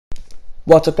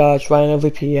What's up guys, Ryan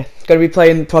MVP here. Gonna be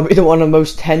playing probably one of the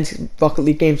most tense Rocket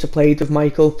League games I've played with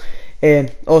Michael.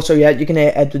 Also yeah, you can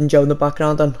hear Edward and Joe in the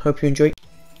background and hope you enjoy.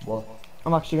 What?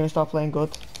 I'm actually gonna start playing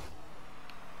good.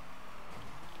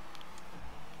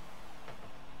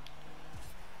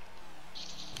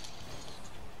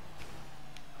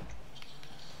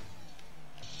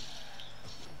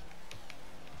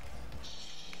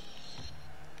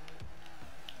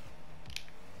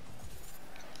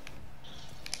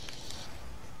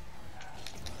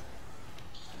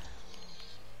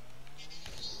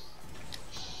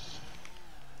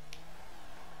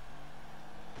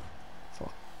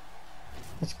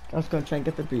 I was gonna try and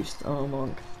get the boost. Oh,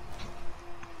 monk.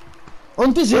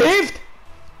 Undeserved!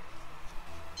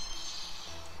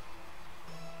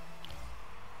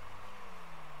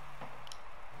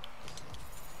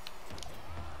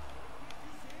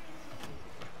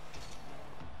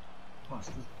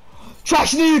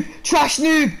 Trash noob! Trash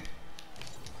noob!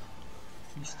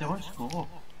 You still won't score.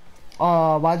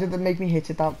 Oh, why did it make me hit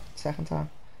it that second time?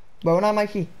 Won't I,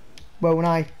 Mikey? Won't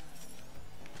I?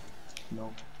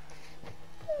 No.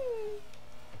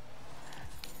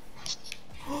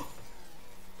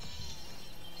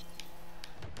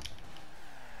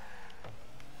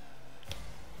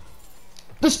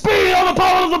 The speed on the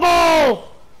power of the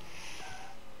ball!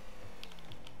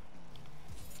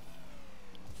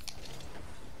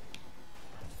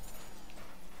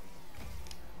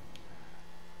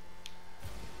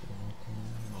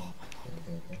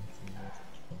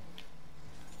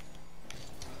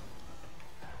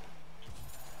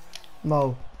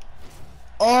 No.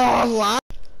 Oh, lad.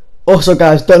 Also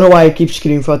guys, don't know why I keep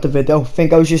screaming throughout the video.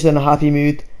 Think I was just in a happy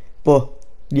mood. But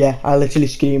yeah, I literally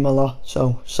scream a lot,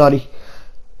 so sorry.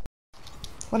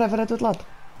 Whatever I did, lad.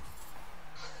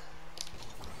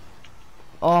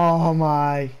 Oh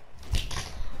my.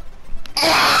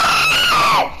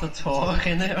 The talk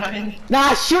in it, Ryan.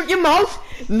 Nah, shut your mouth!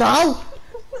 No!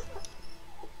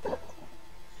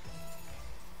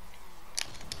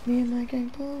 Me and my gang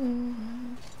pull.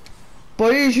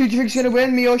 Boys, who do you think's gonna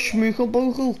win? Me or Schmookel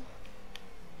Bogle?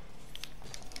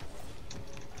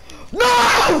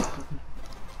 No!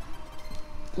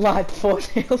 Lad,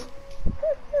 4-0.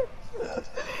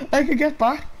 I can get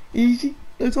back. Easy.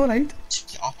 It's alright.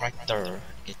 Off right there.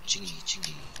 Get chingy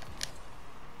chingy.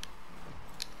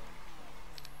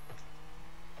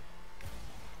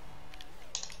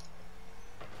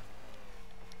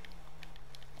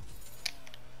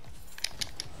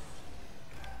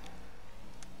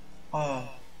 Oh.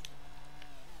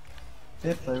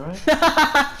 Fair play, right?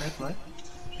 Fair play.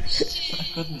 I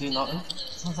couldn't do nothing.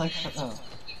 I was like, oh.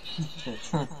 Shit.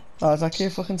 Oh, it's actually a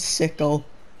fucking sick goal.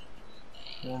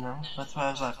 You know, that's why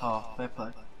I was like, oh, fair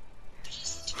play.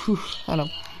 Whew, I know.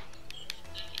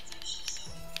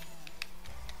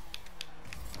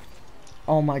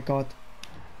 Oh my god.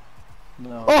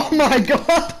 No. Oh my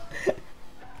god!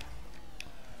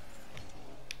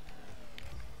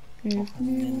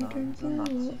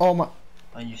 Oh my.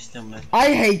 And you still missed.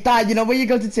 I hate that, you know when you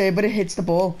go to turn but it hits the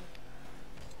ball.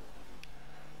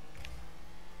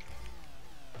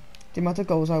 The amount of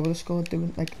goals I would have scored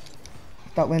doing like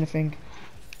that kind of thing.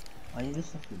 I need this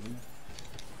stuff to do.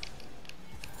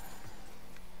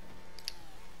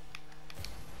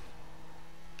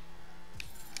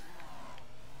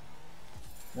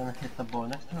 Gonna hit the ball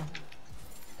next time.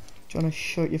 Do you wanna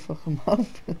shut your fucking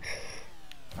mouth?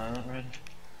 I'm not ready.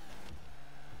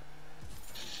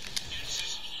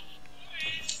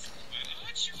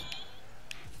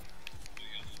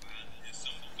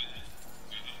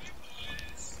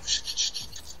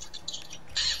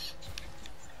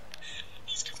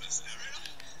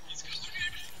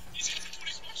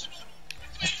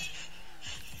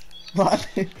 Lad!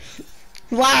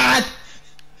 Lad!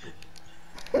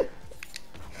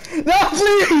 No,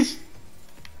 please!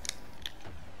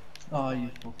 Oh, you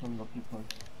fucking lucky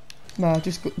punch. Nah,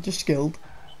 just skilled.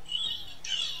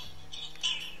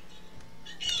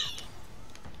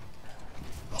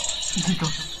 You got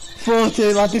it.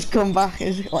 4-2, lad, this comeback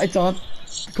is, it's on.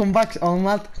 The comeback's on,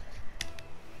 lad.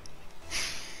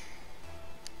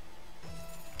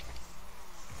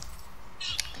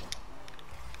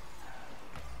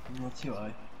 What's your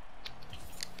eye?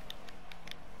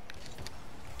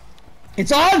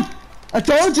 It's on! I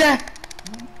told ya!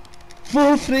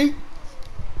 4-3.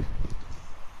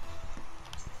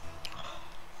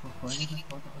 Why did you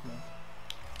fuck up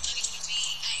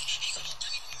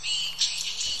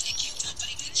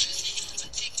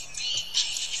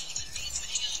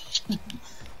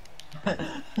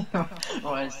now?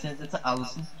 Alright, send it to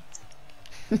Allison.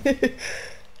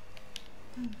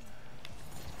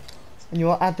 And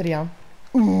you're Adrian.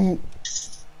 Ooh.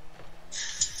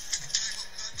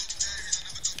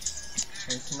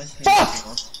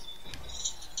 Fuck!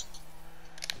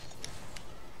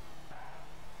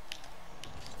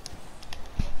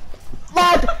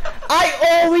 Lad, I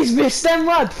always miss them,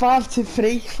 lad.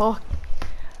 5-3, fuck.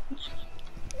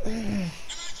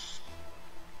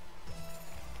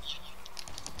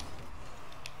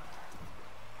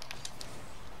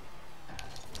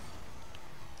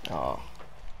 Oh.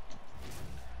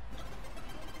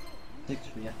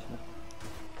 6-3 actually.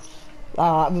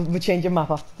 We're changing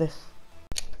map after this.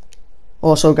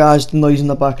 Also guys, the noise in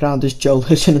the background is Joe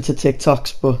listening to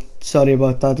TikToks, but sorry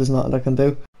about that, there's nothing I can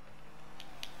do.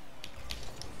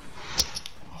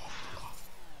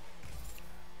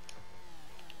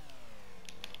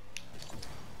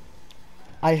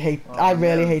 I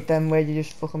really hate them where you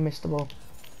just fucking miss the ball.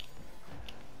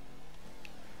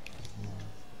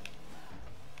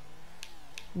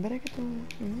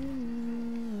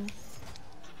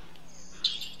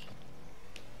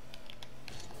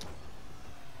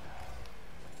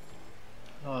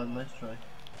 Oh, nice try.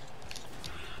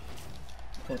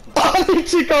 I think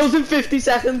 2 goals in 50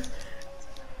 seconds.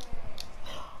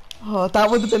 Oh, that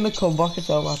would have been the comeback as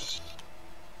well, lad.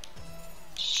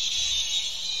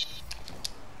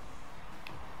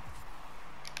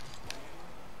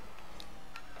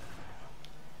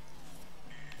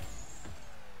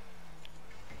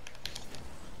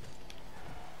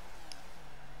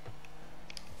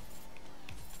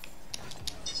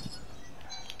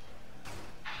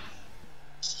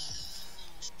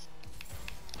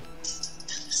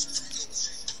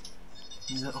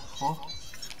 You little fuck.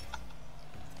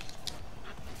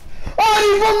 Oh, I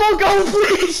need one more goal,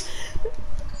 please!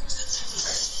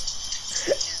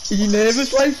 Are you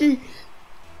nervous, Mikey?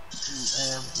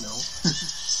 No.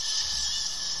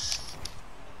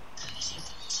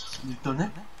 You've done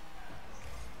it?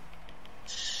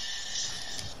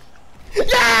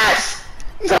 Yes!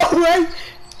 No way!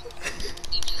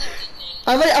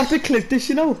 I might have to clip this,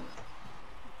 you know.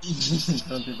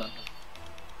 Don't do that.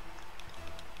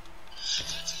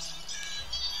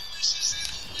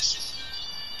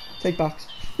 Take backs.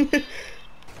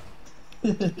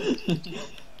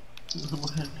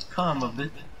 Calm a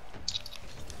bit.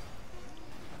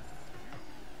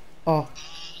 Oh.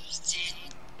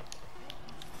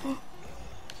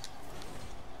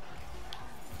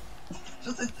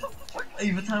 Just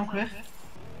overtime quick.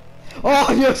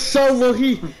 Oh, you're so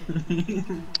lucky.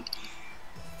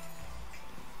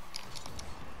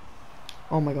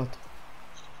 Oh my god.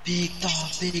 Big dog,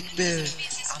 big bear.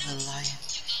 I'm a lion.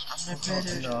 I'm a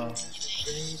predator. No.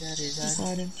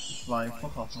 Hiding. Flying,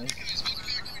 fuck off, mate.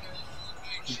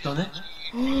 You've done it?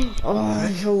 Oh,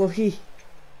 I'm so lucky.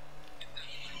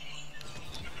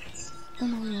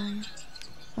 I'm a lion.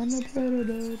 I'm a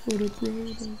predator, but a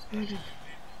predator.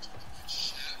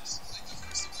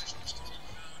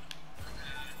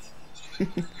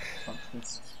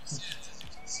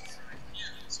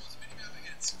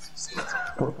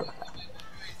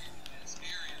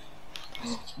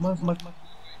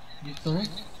 You've done it?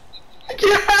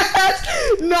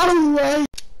 Yes! No way!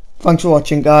 Thanks for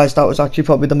watching, guys. That was actually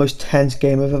probably the most tense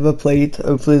game I've ever played.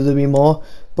 Hopefully there'll be more.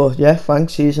 But yeah,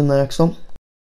 thanks. See you in the next one.